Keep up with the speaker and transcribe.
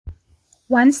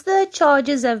Once the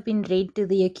charges have been read to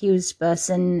the accused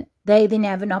person, they then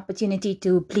have an opportunity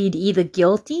to plead either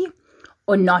guilty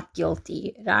or not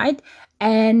guilty, right?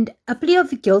 And a plea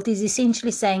of guilty is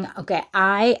essentially saying, okay,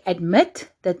 I admit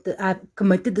that I've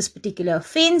committed this particular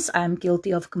offense. I'm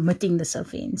guilty of committing this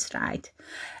offense, right?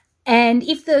 And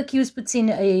if the accused puts in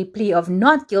a plea of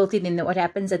not guilty, then what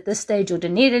happens at this stage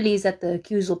ordinarily is that the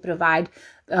accused will provide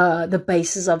the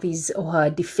basis of his or her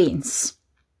defense.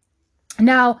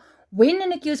 Now, when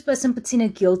an accused person puts in a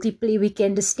guilty plea, we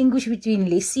can distinguish between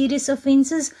less serious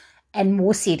offenses and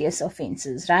more serious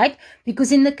offenses, right?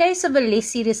 Because in the case of a less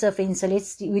serious offense, so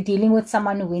we're dealing with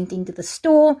someone who went into the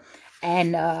store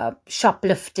and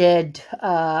shoplifted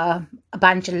a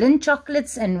bunch of Lindt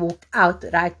chocolates and walked out,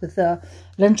 right, with the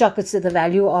Lindt chocolates to the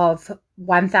value of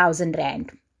 1,000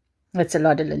 Rand. That's a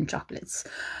lot of Lindt chocolates.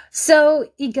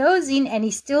 So he goes in and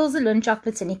he steals the Lindt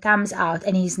chocolates and he comes out,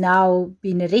 and he's now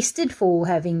been arrested for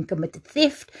having committed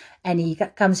theft, and he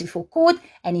comes before court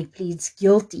and he pleads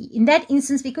guilty. In that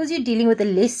instance, because you're dealing with a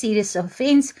less serious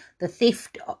offense, the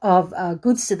theft of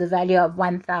goods to the value of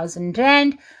 1,000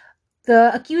 Rand,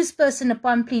 the accused person,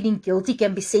 upon pleading guilty,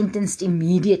 can be sentenced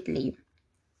immediately.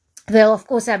 They'll, of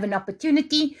course, have an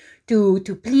opportunity to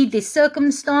plead their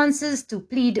circumstances, to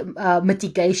plead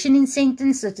mitigation in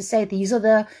sentence, so to say these are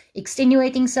the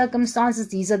extenuating circumstances,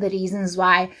 these are the reasons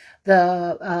why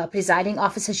the presiding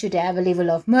officer should have a level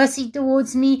of mercy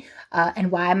towards me,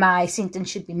 and why my sentence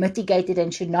should be mitigated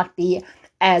and should not be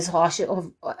as harsh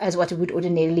as what it would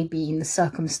ordinarily be in the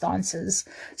circumstances.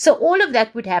 So all of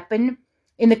that would happen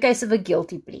in the case of a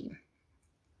guilty plea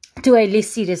to a less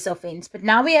serious offense. But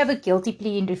now we have a guilty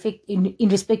plea in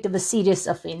respect of a serious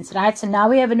offense, right? So now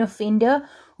we have an offender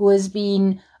who has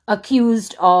been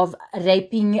accused of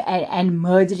raping and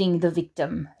murdering the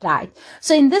victim, right?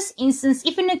 So in this instance,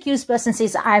 if an accused person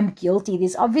says, I'm guilty,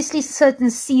 there's obviously certain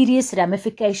serious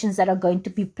ramifications that are going to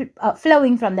be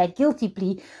flowing from that guilty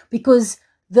plea, because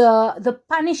the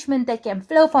punishment that can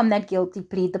flow from that guilty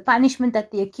plea, the punishment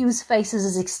that the accused faces,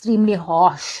 is extremely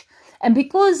harsh. And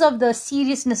because of the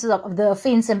seriousness of the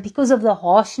offense, and because of the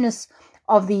harshness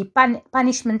of the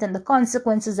punishment and the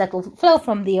consequences that will flow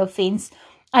from the offense,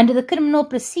 under the Criminal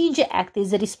Procedure Act,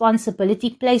 there's a responsibility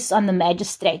placed on the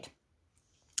magistrate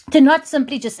to not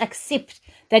simply just accept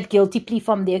that guilty plea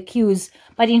from the accused,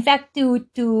 but in fact to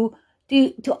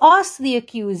ask the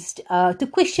accused, to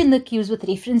question the accused with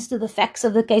reference to the facts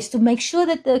of the case, to make sure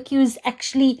that the accused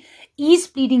actually is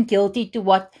pleading guilty to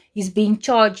what is being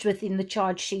charged with in the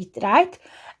charge sheet, right?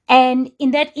 And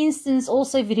in that instance,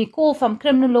 also, if you recall from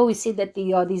criminal law, we said that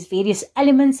there are these various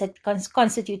elements that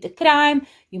constitute a crime.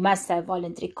 You must have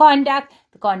voluntary conduct.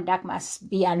 The conduct must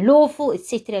be unlawful,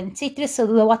 etc., etc.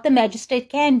 So what the magistrate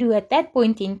can do at that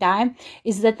point in time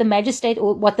is that the magistrate,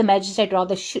 or what the magistrate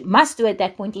rather must do at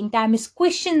that point in time, is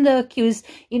question the accused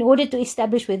in order to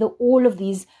establish whether all of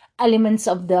these elements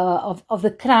of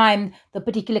the crime, the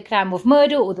particular crime of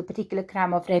murder or the particular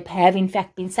crime of rape, have in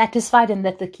fact been satisfied, and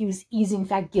that the accused is in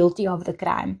fact guilty of the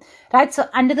crime, right? So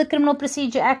under the Criminal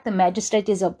Procedure Act, the magistrate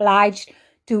is obliged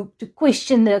to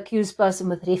question the accused person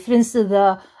with reference to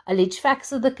the alleged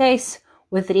facts of the case,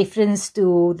 with reference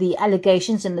to the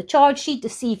allegations in the charge sheet, to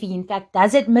see if he in fact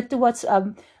does admit to what's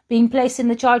being placed in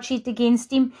the charge sheet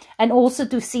against him, and also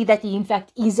to see that he in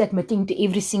fact is admitting to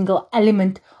every single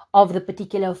element of the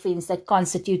particular offense that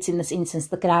constitutes, in this instance,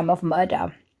 the crime of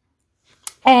murder.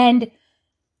 And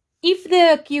if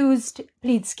the accused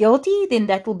pleads guilty, then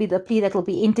that will be the plea that will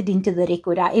be entered into the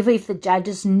record. However, if the judge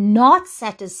is not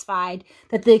satisfied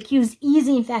that the accused is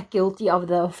in fact guilty of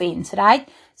the offense, right?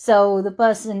 So the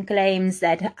person claims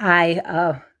that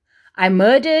I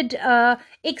murdered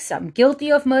X, I'm guilty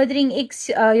of murdering X,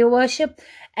 your worship.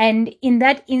 And in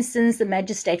that instance, the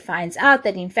magistrate finds out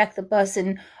that in fact the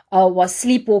person was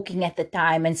sleepwalking at the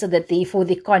time, and so that therefore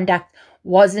the conduct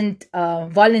wasn't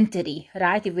voluntary,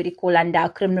 right? If we recall under our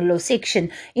criminal law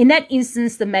section. In that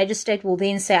instance, the magistrate will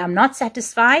then say, I'm not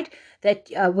satisfied that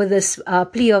with this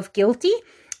plea of guilty,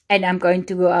 and I'm going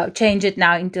to change it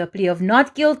now into a plea of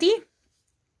not guilty,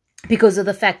 because of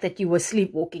the fact that you were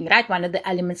sleepwalking, right? One of the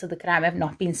elements of the crime have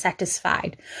not been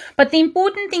satisfied. But the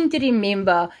important thing to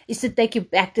remember is to take you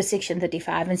back to Section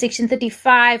 35. And Section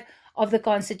 35 of the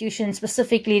Constitution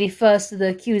specifically refers to the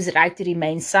accused's right to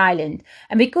remain silent.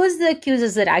 And because the accused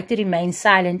has the right to remain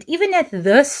silent, even at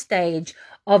this stage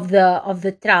of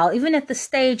the trial, even at the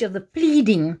stage of the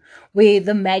pleading, where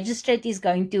the magistrate is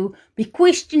going to be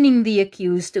questioning the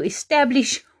accused to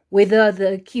establish whether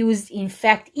the accused in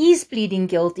fact is pleading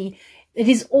guilty, it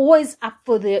is always up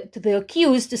for the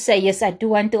accused to say, yes, I do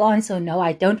want to answer, or no,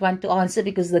 I don't want to answer,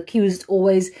 because the accused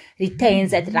always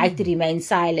retains that right to remain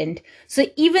silent. So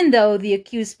even though the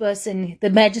accused person, the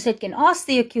magistrate can ask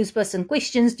the accused person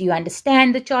questions: do you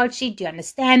understand the charge sheet? Do you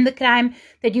understand the crime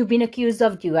that you've been accused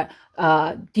of?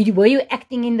 Were you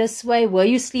acting in this way? Were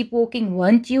you sleepwalking?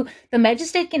 Weren't you? The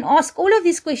magistrate can ask all of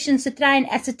these questions to try and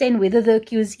ascertain whether the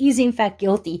accused is in fact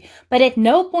guilty. But at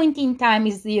no point in time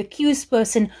is the accused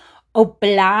person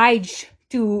obliged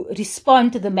to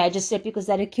respond to the magistrate, because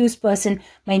that accused person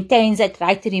maintains that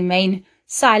right to remain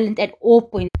silent at all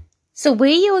points. So where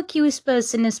your accused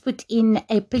person is put in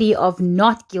a plea of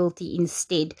not guilty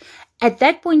instead, at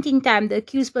that point in time, the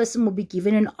accused person will be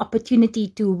given an opportunity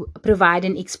to provide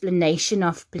an explanation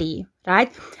of plea,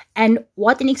 right? And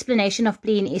what an explanation of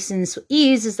plea in essence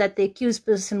is that the accused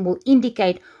person will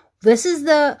indicate, this is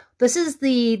the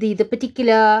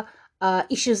particular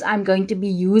issues I'm going to be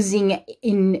using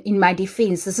in my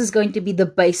defense. This is going to be the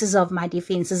basis of my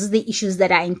defense. This is the issues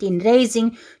that I intend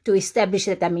raising to establish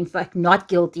that I'm in fact not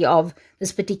guilty of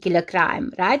this particular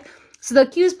crime, right? So the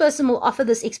accused person will offer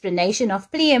this explanation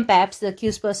of plea, and perhaps the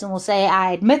accused person will say,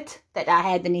 I admit that I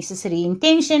had the necessary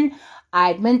intention. I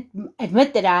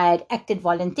admit that I had acted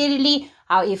voluntarily.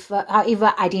 However,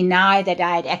 I deny that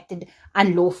I had acted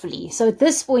unlawfully. So at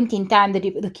this point in time, the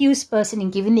accused person,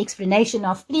 in giving the explanation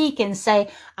of plea, can say,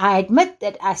 I admit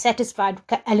that I satisfied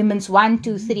elements 1,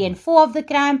 2, 3, and 4 of the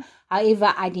crime.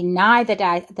 However, I deny that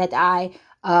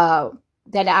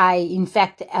I in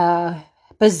fact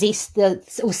possessed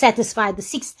or satisfied the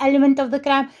 6th element of the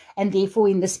crime, and therefore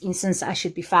in this instance I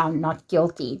should be found not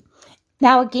guilty.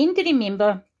 Now again, to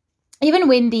remember, even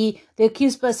when the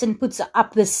accused person puts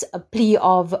up this plea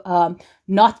of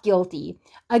not guilty,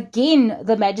 again,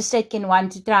 the magistrate can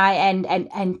want to try and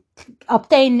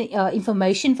obtain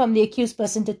information from the accused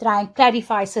person to try and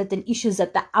clarify certain issues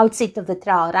at the outset of the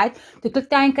trial, right? To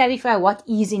try and clarify what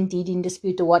is indeed in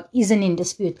dispute or what isn't in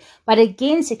dispute. But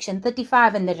again, Section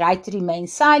 35 and the right to remain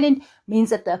silent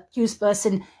means that the accused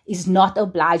person is not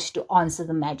obliged to answer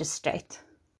the magistrate.